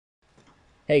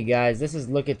Hey guys, this is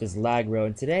Look at This Lag Bro,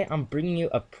 and today I'm bringing you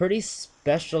a pretty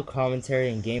special commentary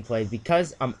and gameplay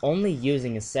because I'm only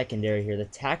using a secondary here, the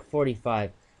Tac-45,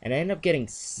 and I ended up getting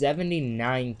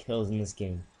 79 kills in this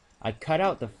game. I cut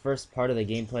out the first part of the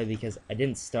gameplay because I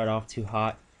didn't start off too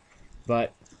hot,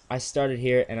 but I started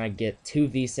here and I get 2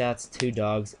 VSATs, 2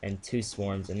 dogs, and 2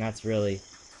 swarms, and that's really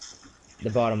the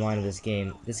bottom line of this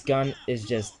game. This gun is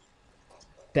just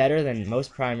better than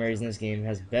most primaries in this game,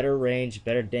 has better range,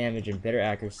 better damage, and better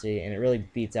accuracy, and it really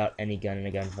beats out any gun in a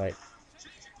gunfight.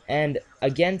 And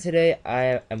again today,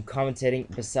 I am commentating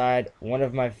beside one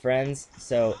of my friends,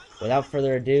 so without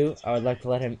further ado, I would like to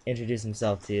let him introduce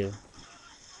himself to you.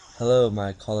 Hello,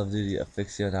 my Call of Duty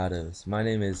aficionados. My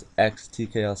name is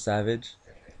XTKL Savage,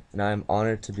 and I am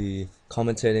honored to be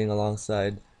commentating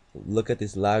alongside Look at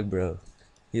This Lag Bro.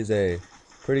 He's a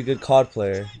pretty good COD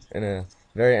player and a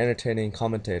very entertaining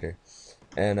commentator.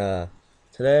 And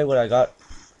today,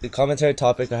 the commentary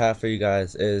topic I have for you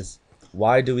guys is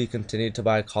why do we continue to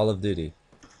buy Call of Duty?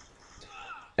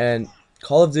 And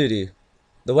Call of Duty,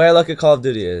 the way I look at Call of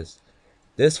Duty is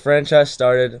this franchise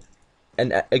started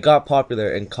and it got popular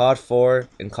in COD 4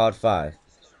 and COD 5.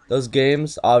 Those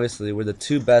games obviously were the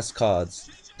two best CODs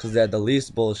because they had the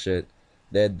least bullshit.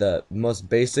 They had the most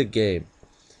basic game.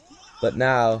 But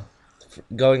now,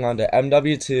 going on to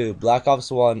MW2, Black Ops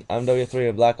 1, MW3,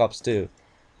 and Black Ops 2,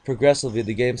 progressively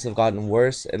the games have gotten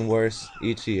worse and worse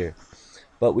each year.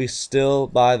 But we still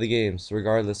buy the games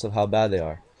regardless of how bad they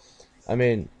are. I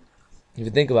mean, if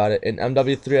you think about it, in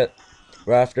MW3,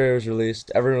 right after it was released,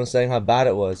 everyone was saying how bad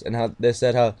it was, and how they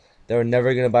said how they were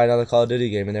never going to buy another Call of Duty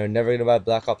game, and they were never going to buy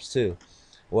Black Ops 2.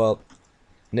 Well,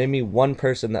 name me one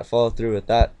person that followed through with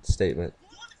that statement.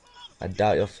 I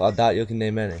doubt you can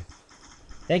name any.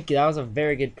 Thank you, that was a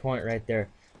very good point right there.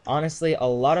 Honestly, a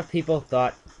lot of people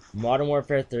thought Modern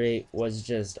Warfare 3 was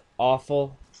just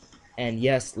awful, and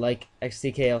yes, like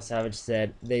XTKL Savage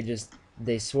said,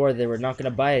 they swore they were not going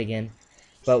to buy it again.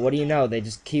 But what do you know? They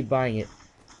just keep buying it.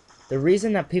 The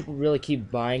reason that people really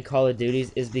keep buying Call of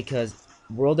Duties is because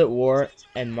World at War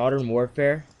and Modern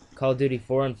Warfare, Call of Duty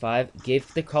 4 and 5,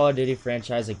 gave the Call of Duty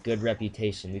franchise a good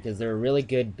reputation because they were really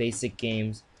good basic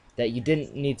games that you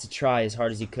didn't need to try as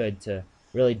hard as you could to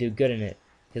really do good in it.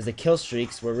 Because the kill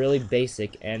streaks were really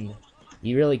basic and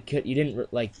you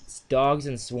didn't, like, dogs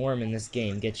and swarm in this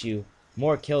game get you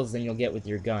more kills than you'll get with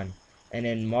your gun. And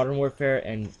in Modern Warfare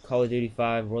and Call of Duty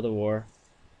 5 World at War,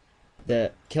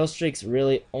 the kill streaks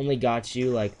really only got you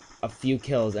like a few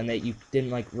kills, and that you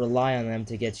didn't like rely on them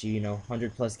to get you,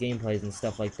 100 plus gameplays and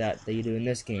stuff like that you do in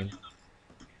this game.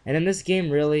 And in this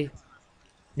game,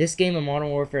 this game of Modern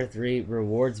Warfare 3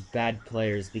 rewards bad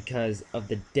players because of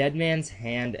the dead man's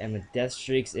hand and the death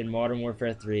streaks in Modern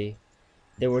Warfare 3.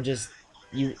 They were just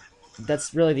you.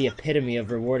 That's really the epitome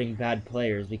of rewarding bad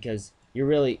players because you're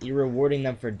rewarding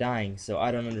them for dying. So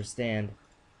I don't understand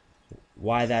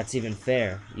why that's even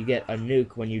fair. You get a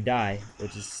nuke when you die,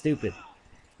 which is stupid.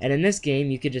 And in this game,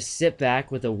 you could just sit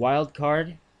back with a wild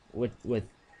card, with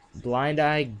Blind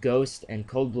Eye, Ghost, and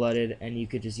Cold Blooded, and you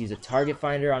could just use a target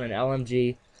finder on an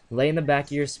LMG, lay in the back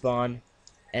of your spawn,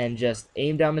 and just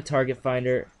aim down the target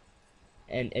finder,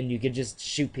 and you could just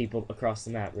shoot people across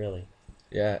the map, really.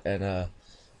 Yeah, and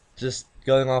just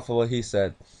going off of what he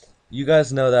said, you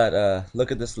guys know that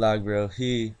Look at This Lag Bro.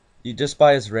 He just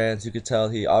by his rants, you could tell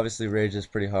he obviously rages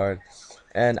pretty hard.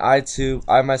 And I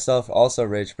myself also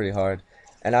rage pretty hard.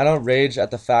 And I don't rage at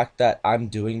the fact that I'm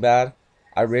doing bad.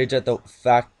 I rage at the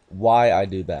fact why I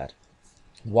do bad.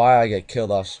 Why I get killed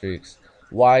off streaks.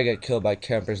 Why I get killed by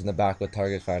campers in the back with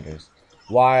target finders.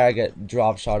 Why I get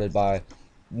drop shotted by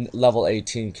level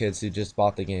 18 kids who just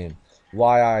bought the game.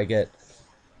 Why I get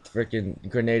freaking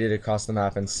grenaded across the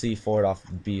map and C4'd off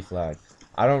B flag.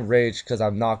 I don't rage because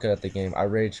I'm not good at the game. I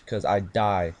rage because I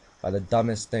die by the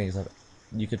dumbest things that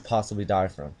you could possibly die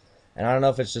from. And I don't know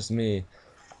if it's just me.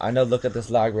 I know Look at This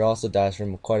Lag Bro also dies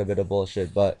from quite a bit of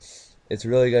bullshit, but it's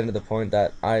really getting to the point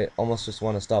that I almost just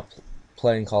want to stop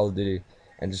playing Call of Duty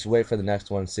and just wait for the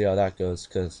next one and see how that goes,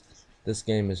 because this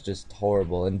game is just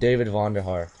horrible. And David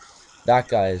Vonderhaar, that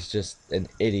guy is just an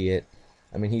idiot.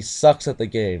 I mean, he sucks at the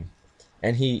game,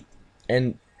 and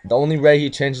the only way he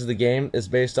changes the game is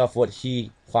based off what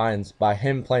he finds by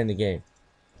him playing the game.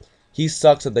 He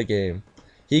sucks at the game.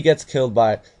 He gets killed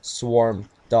by swarm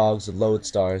dogs,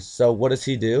 lodestars. So what does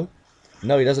he do?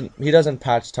 No, he doesn't. He doesn't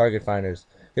patch target finders.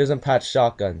 He doesn't patch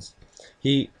shotguns.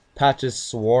 He patches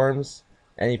swarms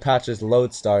and he patches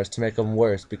lodestars to make them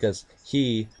worse because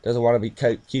he doesn't want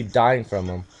to keep dying from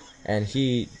them, and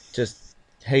he just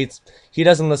hates. He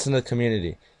doesn't listen to the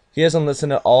community. He doesn't listen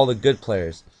to all the good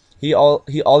players. All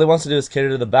he wants to do is cater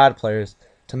to the bad players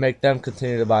to make them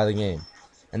continue to buy the game.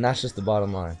 and that's just the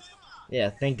bottom line. Yeah,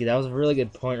 thank you. That was a really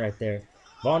good point right there.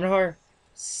 Vonderhaar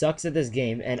sucks at this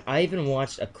game, and I even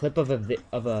watched a clip of a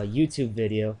YouTube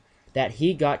video that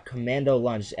he got commando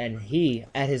lunch, and he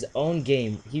at his own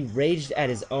game, he raged at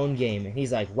his own game, and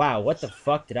he's like, "Wow, what the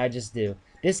fuck did I just do?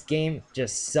 This game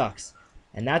just sucks."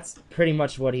 And that's pretty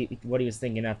much what he was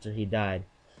thinking after he died.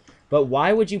 But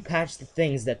why would you patch the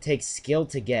things that take skill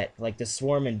to get, like the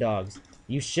swarm and dogs?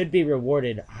 You should be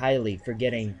rewarded highly for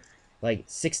getting like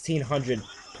 1600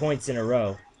 points in a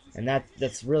row. And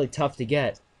that's really tough to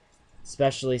get,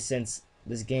 especially since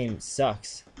this game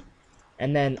sucks.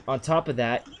 And then on top of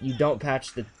that, you don't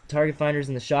patch the target finders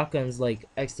and the shotguns like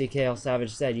XTKL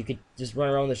Savage said. You could just run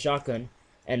around with a shotgun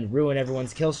and ruin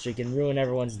everyone's kill streak and ruin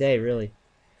everyone's day, really.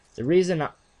 The reason,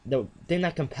 the thing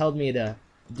that compelled me to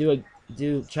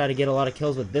try to get a lot of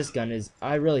kills with this gun is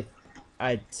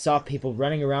I saw people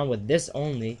running around with this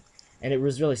only, and it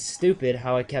was really stupid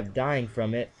how I kept dying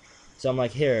from it. So I'm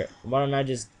like, here, why don't I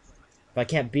just, if I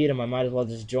can't beat him, I might as well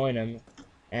just join him.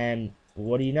 And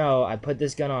what do you know? I put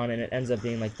this gun on, and it ends up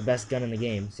being like the best gun in the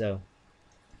game. So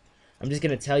I'm just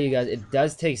gonna tell you guys, it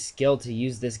does take skill to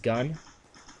use this gun,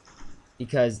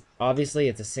 because obviously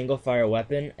it's a single fire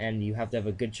weapon, and you have to have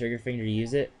a good trigger finger to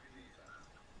use it.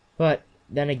 But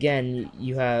then again,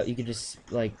 you could just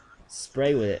like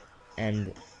spray with it,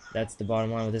 and that's the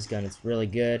bottom line with this gun. It's really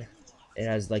good. It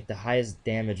has like the highest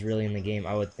damage really in the game,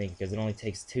 I would think, because it only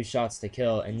takes 2 shots to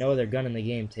kill, and no other gun in the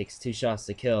game takes 2 shots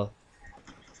to kill.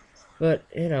 But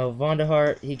you know,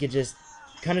 Vonderhaar, he could just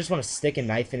kind of just want to stick a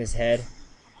knife in his head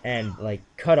and like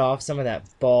cut off some of that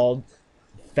bald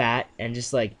fat and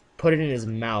just like put it in his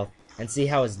mouth and see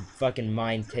how his fucking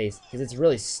mind tastes. Because it's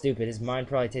really stupid. His mind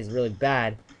probably tastes really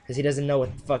bad because he doesn't know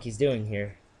what the fuck he's doing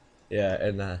here. Yeah,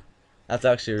 and that's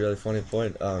actually a really funny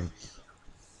point.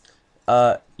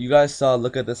 You guys saw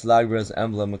Look at This Lag Bros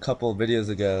emblem a couple videos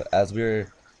ago as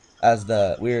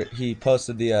he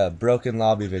posted the broken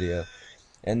lobby video,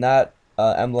 and that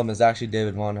emblem is actually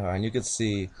David Monhar, and you could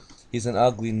see he's an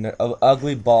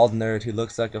ugly bald nerd who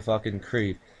looks like a fucking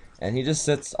creep, and he just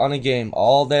sits on a game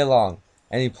all day long,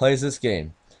 and he plays this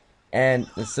game, and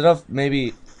instead of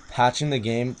maybe patching the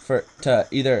game to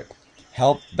either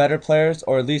help better players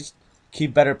or at least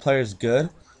keep better players good,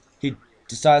 he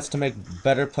decides to make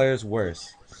better players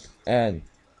worse. And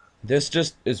this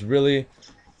just is really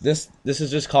this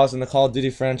is just causing the Call of Duty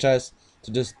franchise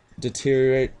to just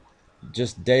deteriorate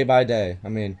just day by day. I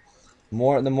mean, the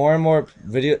more and more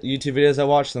YouTube videos I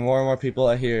watch, the more and more people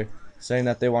I hear saying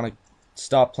that they want to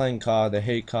stop playing COD, they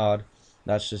hate COD.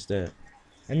 That's just it.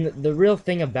 And the real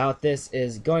thing about this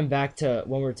is going back to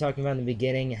when we were talking about in the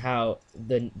beginning how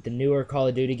the newer Call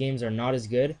of Duty games are not as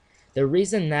good. The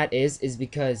reason that is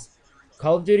because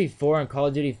Call of Duty 4 and Call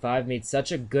of Duty 5 made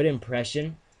such a good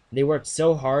impression. They worked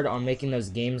so hard on making those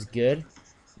games good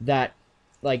that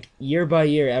like year by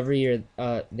year, every year,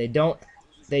 they don't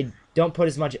put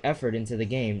as much effort into the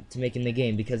game to making the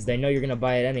game because they know you're gonna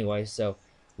buy it anyway. So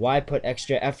why put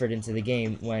extra effort into the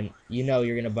game when you know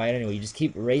you're gonna buy it anyway? You just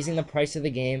keep raising the price of the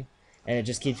game, and it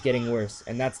just keeps getting worse.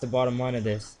 And that's the bottom line of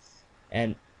this.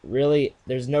 And really,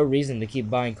 there's no reason to keep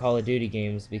buying Call of Duty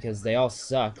games because they all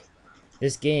suck.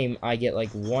 This game, I get like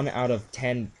 1 out of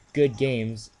 10 good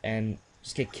games and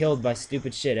just get killed by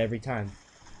stupid shit every time.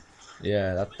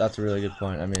 Yeah, that's a really good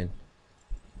point. I mean,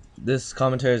 this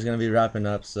commentary is gonna be wrapping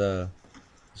up, so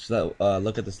just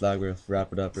look at this lag. We'll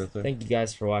wrap it up real quick. Thank you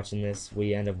guys for watching this.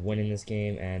 We end up winning this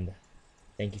game, and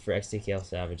thank you for XTKL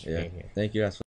Savage for Yeah, being here. thank you guys.